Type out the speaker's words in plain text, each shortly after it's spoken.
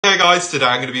Hey guys, today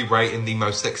I'm going to be rating the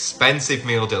most expensive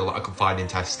meal deal that I could find in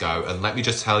Tesco, and let me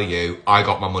just tell you, I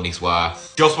got my money's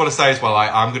worth. Just want to say as well,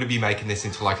 I'm going to be making this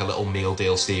into like a little meal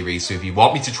deal series, so if you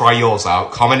want me to try yours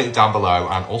out, comment it down below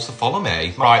and also follow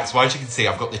me. Right, so as you can see,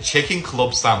 I've got the chicken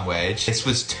club sandwich. This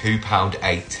was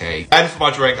 £2.80. And for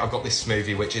my drink, I've got this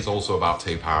smoothie, which is also about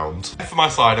 £2. And for my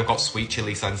side, I've got sweet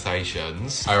chili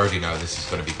sensations. I already know this is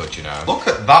going to be good, you know. Look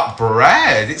at that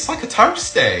bread. It's like a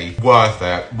toasty. Worth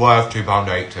it. Worth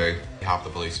 £2.80. We have the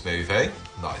blue smoothie.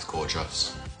 That is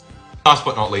gorgeous. Last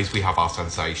but not least, we have our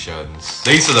sensations.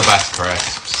 These are the best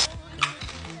crisps.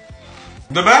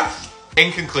 The best.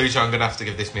 In conclusion, I'm going to have to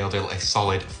give this meal deal a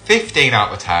solid 15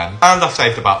 out of 10. And I've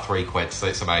saved about £3, so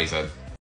it's amazing.